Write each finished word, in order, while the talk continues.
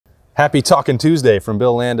Happy Talking Tuesday from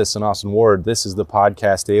Bill Landis and Austin Ward. This is the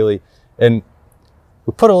Podcast Daily. And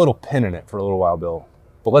we put a little pin in it for a little while, Bill.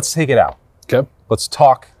 But let's take it out. Okay. Let's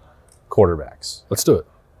talk quarterbacks. Let's do it.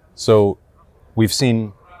 So we've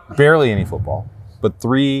seen barely any football, but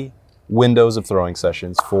 3 windows of throwing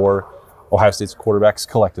sessions for Ohio State's quarterbacks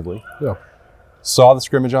collectively. Yeah. Saw the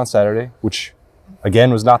scrimmage on Saturday, which,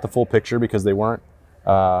 again, was not the full picture because they weren't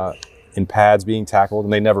in pads being tackled,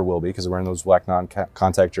 and they never will be because they're wearing those black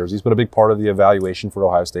non-contact jerseys. But a big part of the evaluation for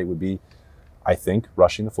Ohio State would be, I think,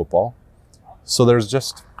 rushing the football. So there's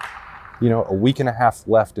just, a week and a half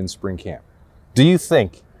left in spring camp. Do you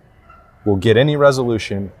think we'll get any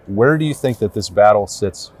resolution? Where do you think that this battle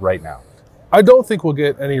sits right now? I don't think we'll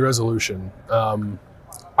get any resolution.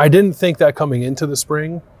 I didn't think that coming into the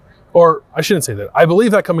spring, or I shouldn't say that. I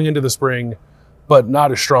believe that coming into the spring, but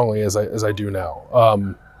not as strongly as I do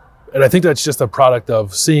now. And I think that's just a product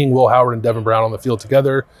of seeing Will Howard and Devin Brown on the field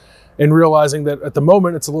together and realizing that at the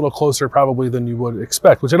moment it's a little closer probably than you would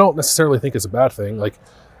expect, which I don't necessarily think is a bad thing. Like,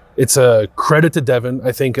 it's a credit to Devin,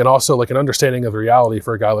 I think, and also like an understanding of the reality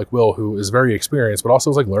for a guy like Will, who is very experienced, but also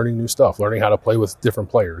is like learning new stuff, learning how to play with different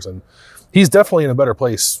players. And he's definitely in a better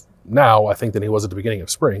place now, I think, than he was at the beginning of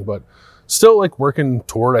spring, but still like working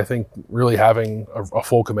toward, I think, really having a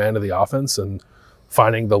full command of the offense and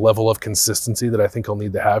finding the level of consistency that I think he'll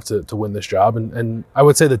need to have to win this job. And I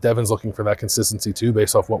would say that Devin's looking for that consistency too,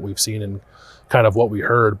 based off what we've seen and kind of what we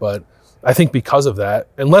heard. But I think because of that,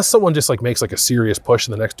 unless someone just like makes like a serious push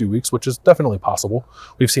in the next 2 weeks, which is definitely possible,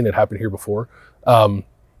 we've seen it happen here before,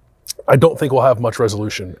 I don't think we'll have much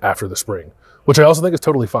resolution after the spring, which I also think is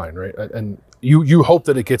totally fine, right? And you hope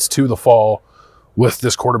that it gets to the fall with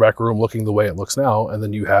this quarterback room looking the way it looks now, and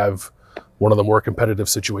then you have one of the more competitive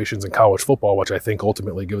situations in college football, which I think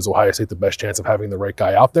ultimately gives Ohio State the best chance of having the right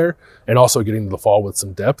guy out there and also getting to the fall with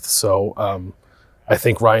some depth. So I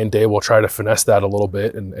think Ryan Day will try to finesse that a little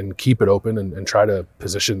bit and keep it open and try to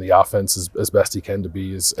position the offense as best he can to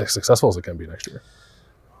be as successful as it can be next year.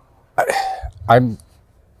 I'm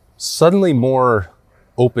suddenly more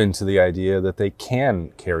open to the idea that they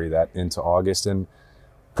can carry that into August, and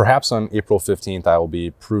perhaps on April 15th I will be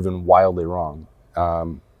proven wildly wrong.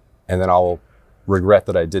 And then I'll regret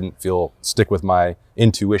that I didn't stick with my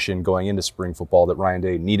intuition going into spring football that Ryan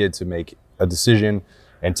Day needed to make a decision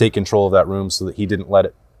and take control of that room so that he didn't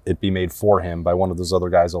let it be made for him by one of those other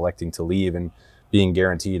guys electing to leave and being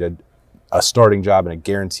guaranteed a starting job and a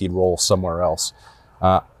guaranteed role somewhere else.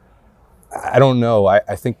 I don't know.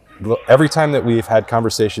 I think every time that we've had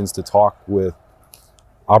opportunities to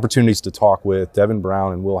talk with Devin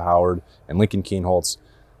Brown and Will Howard and Lincoln Kienholz,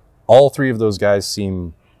 all 3 of those guys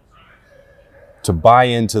seem to buy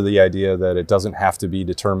into the idea that it doesn't have to be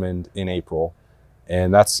determined in April.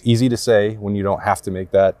 And that's easy to say when you don't have to make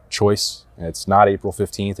that choice. And it's not April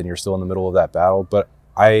 15th and you're still in the middle of that battle. But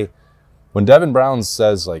when Devin Brown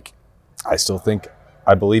says, like, I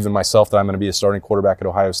believe in myself that I'm going to be a starting quarterback at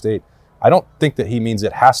Ohio State, I don't think that he means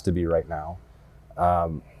it has to be right now.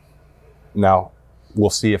 Now, we'll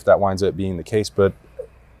see if that winds up being the case. But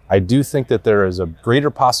I do think that there is a greater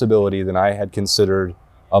possibility than I had considered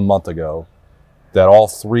a month ago that all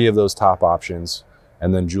 3 of those top options,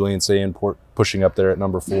 and then Julian Sayin pushing up there at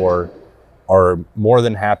number 4, are more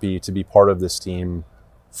than happy to be part of this team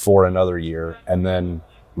for another year and then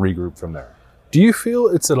regroup from there. Do you feel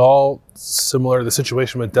it's at all similar, the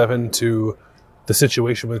situation with Devin, to the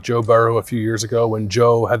situation with Joe Burrow a few years ago when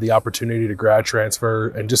Joe had the opportunity to grad transfer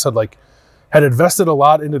and just had invested a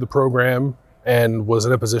lot into the program and was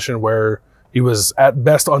in a position where he was at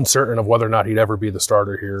best uncertain of whether or not he'd ever be the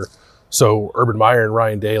starter here? So Urban Meyer and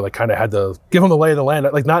Ryan Day kind of had to give him the lay of the land,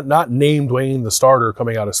 not name Dwayne the starter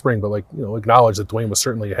coming out of spring, but acknowledge that Dwayne was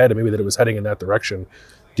certainly ahead and maybe that it was heading in that direction.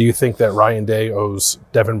 Do you think that Ryan Day owes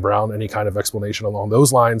Devin Brown any kind of explanation along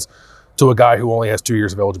those lines to a guy who only has 2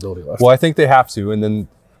 years of eligibility left? Well, I think they have to, and then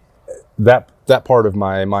that part of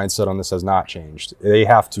my mindset on this has not changed. They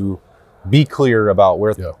have to be clear about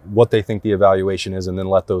what they think the evaluation is and then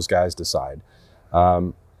let those guys decide.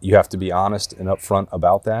 You have to be honest and upfront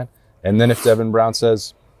about that. And then if Devin Brown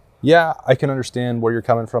says, yeah, I can understand where you're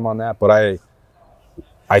coming from on that, but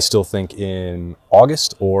I still think in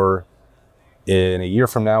August or in a year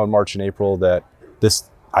from now in March and April that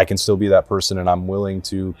I can still be that person and I'm willing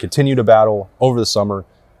to continue to battle over the summer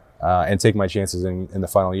and take my chances in the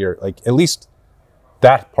final year. Like, at least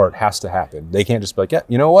that part has to happen. They can't just be like, yeah,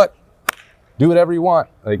 you know what? Do whatever you want.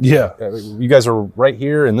 You guys are right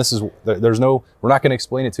here and we're not going to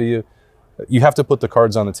explain it to you. You have to put the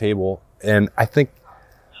cards on the table. And I think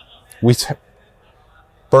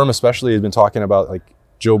Berm especially has been talking about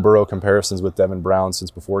Joe Burrow comparisons with Devin Brown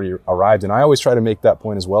since before he arrived. And I always try to make that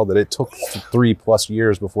point as well, that it took 3+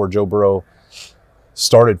 years before Joe Burrow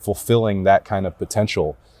started fulfilling that kind of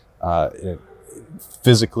potential,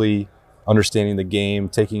 physically understanding the game,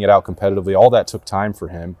 taking it out competitively. All that took time for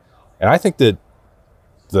him. And I think that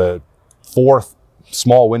the 4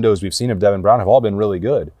 small windows we've seen of Devin Brown have all been really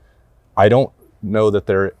good. I don't know that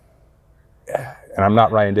they're, and I'm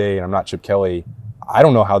not Ryan Day and I'm not Chip Kelly, I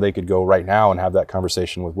don't know how they could go right now and have that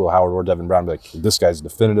conversation with Will Howard or Devin Brown, be like, this guy's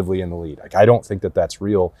definitively in the lead. Like, I don't think that that's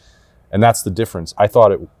real. And that's the difference. I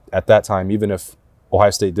thought at that time, even if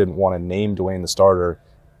Ohio State didn't want to name Dwayne the starter,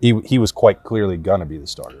 he was quite clearly going to be the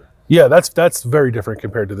starter. Yeah, that's very different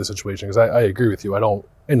compared to the situation, because I agree with you.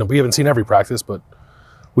 We haven't seen every practice, but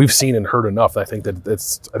we've seen and heard enough. I think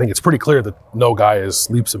it's pretty clear that no guy is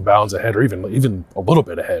leaps and bounds ahead, or even a little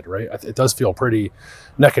bit ahead, right? It does feel pretty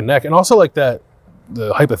neck and neck. And also like that,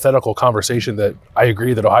 the hypothetical conversation that I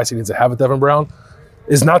agree that Ohio State needs to have with Devin Brown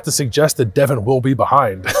is not to suggest that Devin will be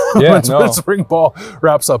behind when spring ball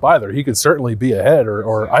wraps up either. He could certainly be ahead,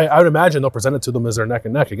 or I would imagine they'll present it to them as they're neck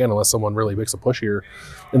and neck again, unless someone really makes a push here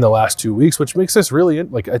in the last 2 weeks, which makes this really,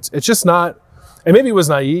 like, it's just not, and maybe it was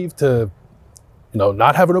naive to,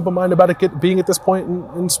 not have an open mind about it being at this point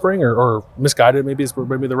in spring, or misguided maybe is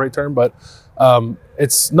maybe the right term, but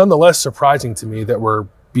it's nonetheless surprising to me that we're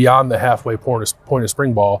beyond the halfway point of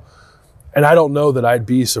spring ball. And I don't know that I'd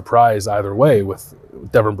be surprised either way with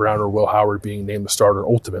Devin Brown or Will Howard being named the starter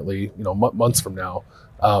ultimately, months from now.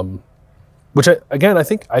 Which I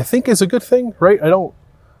think is a good thing, right? I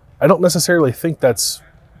don't necessarily think that's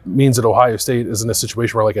means that Ohio State is in a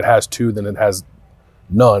situation where like it has 2, then it has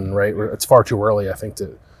none, right? It's far too early, I think,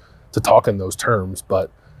 to talk in those terms. But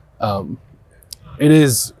it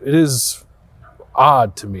is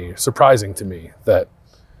odd to me, surprising to me that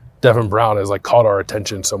Devin Brown has like caught our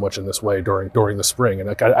attention so much in this way during the spring. And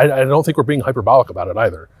like, I don't think we're being hyperbolic about it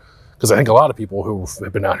either, because I think a lot of people who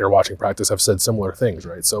have been out here watching practice have said similar things,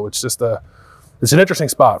 right? So it's just it's an interesting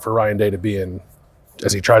spot for Ryan Day to be in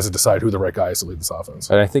as he tries to decide who the right guy is to lead this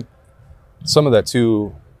offense. And I think some of that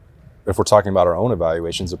too, if we're talking about our own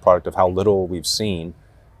evaluations, a product of how little we've seen,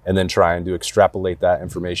 and then trying to extrapolate that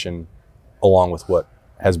information along with what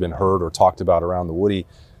has been heard or talked about around the Woody.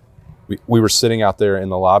 We were sitting out there in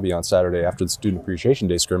the lobby on Saturday after the Student Appreciation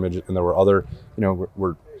Day scrimmage, and there were other,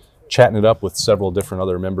 we're chatting it up with several different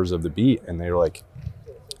other members of the beat, and they were like,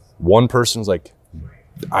 one person's like,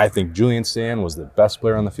 I think Julian Sand was the best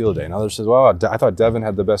player on the field today. And others says, well, I thought Devin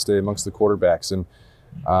had the best day amongst the quarterbacks. And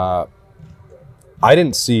I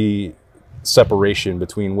didn't see separation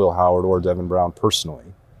between Will Howard or Devin Brown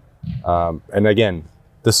personally. And again,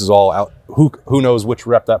 this is all out. Who knows which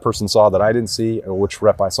rep that person saw that I didn't see, or which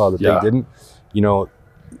rep I saw that they didn't.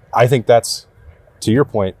 I think that's, to your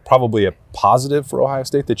point, probably a positive for Ohio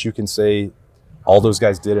State, that you can say all those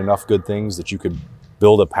guys did enough good things that you could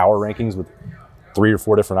build a power rankings with 3 or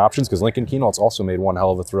 4 different options, because Lincoln Keenal's also made one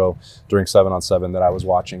hell of a throw during 7-on-7 that I was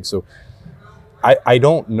watching. So I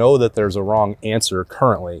don't know that there's a wrong answer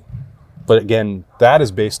currently. But again, that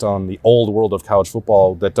is based on the old world of college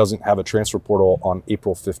football that doesn't have a transfer portal on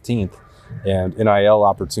April 15th and NIL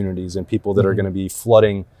opportunities and people that are going to be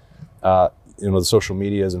flooding the social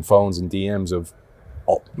medias and phones and DMs of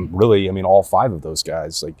all 5 of those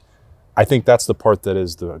guys. Like, I think that's the part that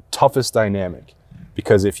is the toughest dynamic,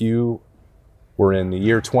 because if you were in the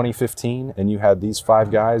year 2015 and you had these 5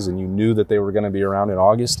 guys and you knew that they were going to be around in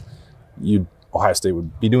August, Ohio State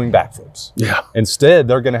would be doing backflips. Yeah. Instead,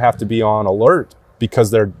 they're going to have to be on alert, because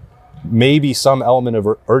there may be some element of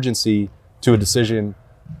urgency to a decision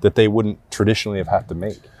that they wouldn't traditionally have had to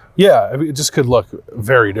make. Yeah, it just could look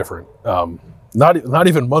very different. Not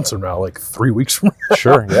even months from now, like 3 weeks from now.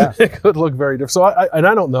 Sure, yeah. It could look very different. So I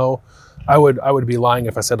don't know. I would be lying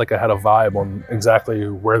if I said like I had a vibe on exactly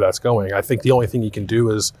where that's going. I think the only thing you can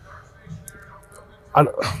do is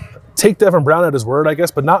take Devin Brown at his word, I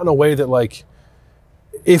guess, but not in a way that like,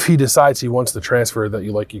 if he decides he wants to transfer, that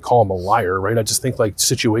you call him a liar, right? I just think like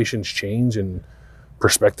situations change and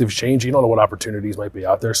perspectives change. You don't know what opportunities might be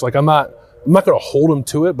out there. So like I'm not going to hold him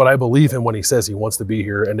to it, but I believe him when he says he wants to be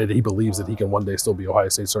here and that he believes that he can one day still be Ohio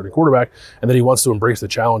State's starting quarterback, and that he wants to embrace the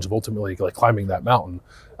challenge of ultimately like climbing that mountain.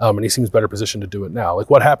 And he seems better positioned to do it now. Like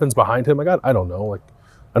what happens behind him, I don't know. Like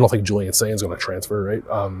I don't think Julian Sain's going to transfer, right?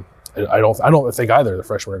 I don't think either of the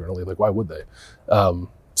freshmen are going to leave. Like why would they?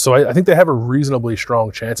 So I think they have a reasonably strong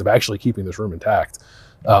chance of actually keeping this room intact,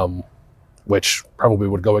 which probably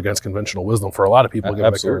would go against conventional wisdom for a lot of people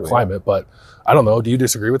given the current climate. Yeah. But I don't know. Do you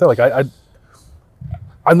disagree with that? Like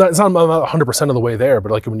I'm not 100% of the way there,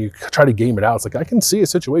 but like when you try to game it out, it's like I can see a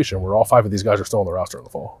situation where all 5 of these guys are still on the roster in the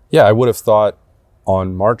fall. Yeah, I would have thought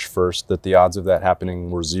on March 1st that the odds of that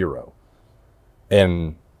happening were 0.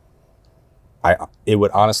 And it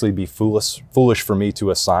would honestly be foolish for me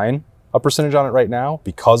to assign a percentage on it right now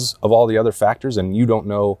because of all the other factors, and you don't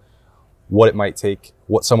know what it might take,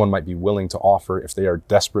 what someone might be willing to offer if they are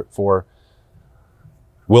desperate for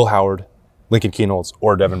Will Howard, Lincoln Kienholz,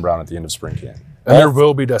 or Devin Brown at the end of spring camp. And there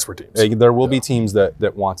will be desperate teams. There will be teams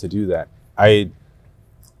that want to do that. I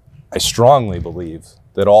strongly believe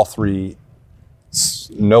that all three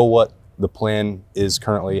know what the plan is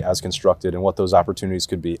currently as constructed and what those opportunities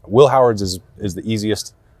could be. Will Howard's is the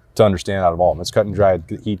easiest to understand out of all of them. It's cut and dried.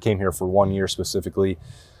 He came here for 1 year specifically.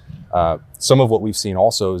 Some of what we've seen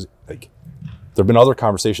also is like there have been other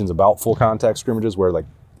conversations about full contact scrimmages where like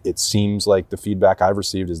it seems like the feedback I've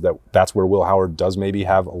received is that that's where Will Howard does maybe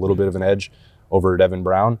have a little bit of an edge over Devin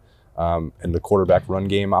Brown and the quarterback run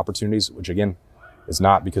game opportunities, which again is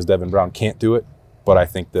not because Devin Brown can't do it, but I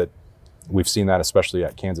think that we've seen that especially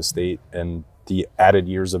at Kansas State and the added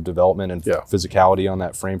years of development and physicality on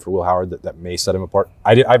that frame for Will Howard that may set him apart.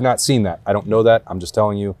 I've not seen that. I don't know that. I'm just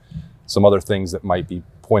telling you some other things that might be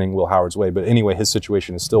pointing Will Howard's way. But anyway, his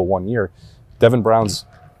situation is still 1 year. Devin Brown's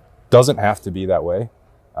doesn't have to be that way.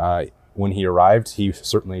 When he arrived, he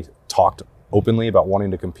certainly talked openly about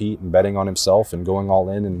wanting to compete and betting on himself and going all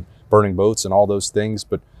in and burning boats and all those things.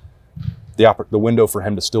 But the window for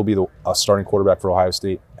him to still be a starting quarterback for Ohio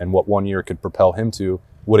State and what 1 year could propel him to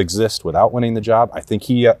would exist without winning the job. I think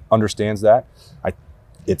he understands that.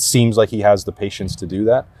 It seems like he has the patience to do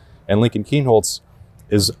that. And Lincoln Kienholz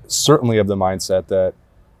is certainly of the mindset that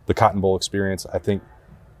the Cotton Bowl experience, I think,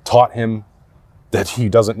 taught him that he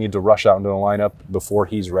doesn't need to rush out into the lineup before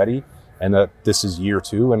he's ready, and that this is year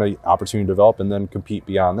 2 and an opportunity to develop and then compete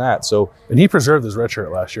beyond that. So, and he preserved his red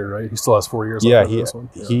shirt last year, right? He still has 4 years left. This one.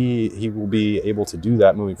 He will be able to do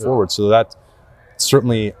that moving forward. So that's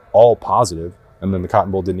certainly all positive. And then the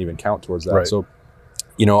Cotton Bowl didn't even count towards that. Right. So,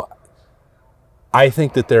 I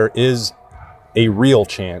think that there is a real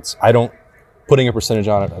chance. Putting a percentage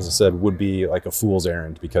on it, as I said, would be like a fool's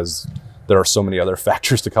errand because there are so many other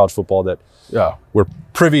factors to college football that we're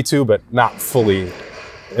privy to, but not fully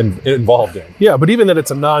involved in. Yeah, but even that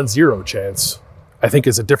it's a non-zero chance, I think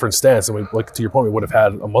is a different stance. And like to your point, we would have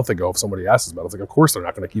had a month ago if somebody asked us about it. It's like, of course they're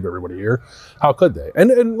not going to keep everybody here. How could they?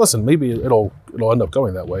 And listen, maybe it'll end up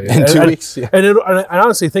going that way. In 2 weeks. Yeah. And I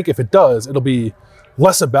honestly think if it does, it'll be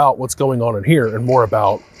less about what's going on in here and more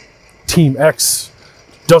about Team X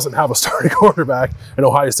doesn't have a starting quarterback and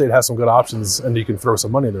Ohio State has some good options and you can throw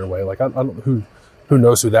some money their way. Like I don't who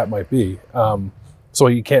knows who that might be. So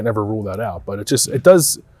you can't never rule that out. But it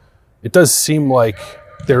does seem like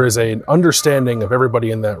there is an understanding of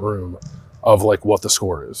everybody in that room of like what the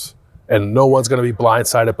score is. And no one's going to be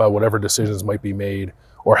blindsided by whatever decisions might be made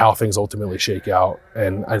or how things ultimately shake out.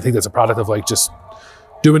 And I think that's a product of like just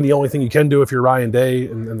doing the only thing you can do if you're Ryan Day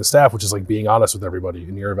and the staff, which is like being honest with everybody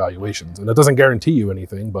in your evaluations. And that doesn't guarantee you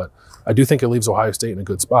anything, but I do think it leaves Ohio State in a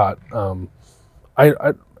good spot.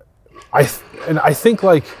 I think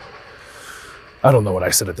like, I don't know what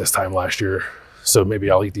I said at this time last year, so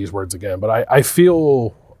maybe I'll eat these words again, but I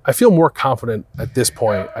feel more confident at this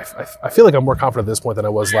point. I feel like I'm more confident at this point than I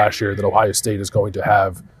was last year that Ohio State is going to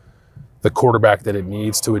have the quarterback that it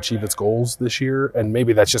needs to achieve its goals this year. And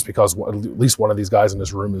maybe that's just because at least one of these guys in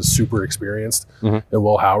this room is super experienced and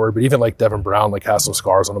Will Howard, but even like Devin Brown, like has some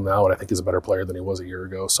scars on him now. And I think he's a better player than he was a year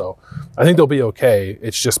ago. So I think they'll be okay.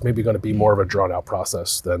 It's just maybe going to be more of a drawn out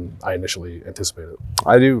process than I initially anticipated.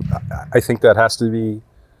 I think that has to be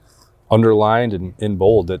underlined and in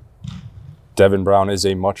bold that Devin Brown is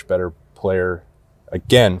a much better player.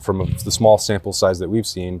 Again, from the small sample size that we've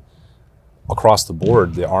seen, across the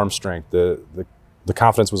board, the arm strength, the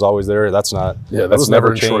confidence was always there. That's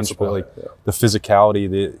never changed. But like the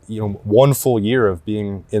physicality, 1 full year of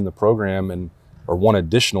being in the program or 1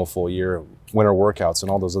 additional full year, winter workouts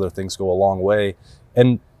and all those other things go a long way.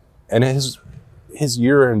 And his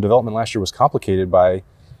year in development last year was complicated by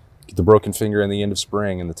the broken finger in the end of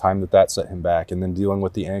spring and the time that set him back, and then dealing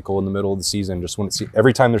with the ankle in the middle of the season. Just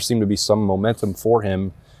every time there seemed to be some momentum for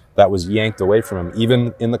him, that was yanked away from him.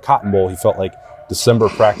 Even in the Cotton Bowl, he felt like December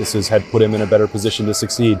practices had put him in a better position to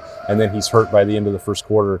succeed, and then he's hurt by the end of the first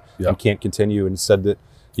quarter and can't continue, and said that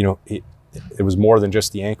it was more than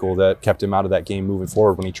just the ankle that kept him out of that game moving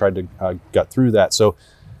forward when he tried to gut through that. So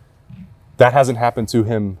that hasn't happened to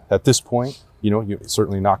him at this point. You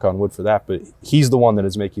certainly knock on wood for that, but he's the one that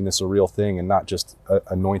is making this a real thing and not just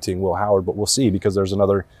anointing Will Howard. But we'll see, because there's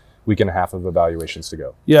another week and a half of evaluations to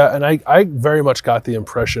go. Yeah, and I very much got the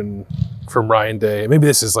impression from Ryan Day, maybe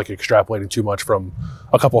this is like extrapolating too much from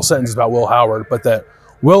a couple of sentences about Will Howard, but that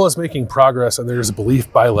Will is making progress, and there's a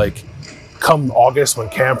belief by like come August when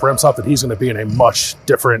camp ramps up, that he's going to be in a much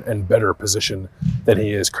different and better position than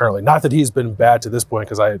he is currently. Not that he's been bad to this point,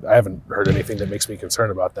 because I haven't heard anything that makes me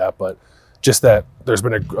concerned about that, but just that there's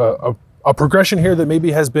been a progression here that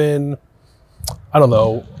maybe has been, I don't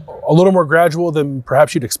know, a little more gradual than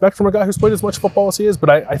perhaps you'd expect from a guy who's played as much football as he is, but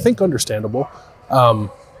I think understandable.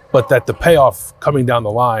 But that the payoff coming down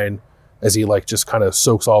the line as he like just kind of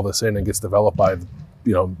soaks all this in and gets developed by,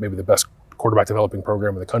 you know, maybe the best quarterback developing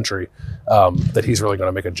program in the country, that he's really going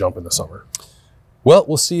to make a jump in the summer. Well,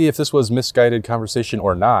 we'll see if this was misguided conversation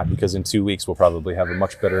or not, because in 2 weeks we'll probably have a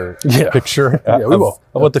much better picture of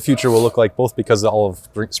what the future will look like, both because all of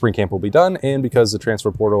spring camp will be done and because the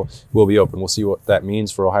transfer portal will be open. We'll see what that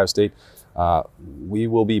means for Ohio State. We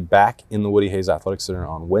will be back in the Woody Hayes Athletic Center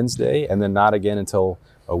on Wednesday, and then not again until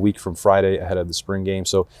a week from Friday ahead of the spring game.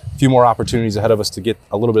 So a few more opportunities ahead of us to get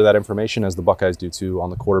a little bit of that information, as the Buckeyes do too, on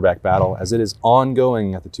the quarterback battle, as it is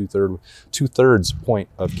ongoing at the two-thirds point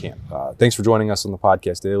of camp. Thanks for joining us on the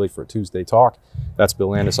podcast daily for Tuesday Talk. That's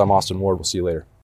Bill Landis. I'm Austin Ward. We'll see you later.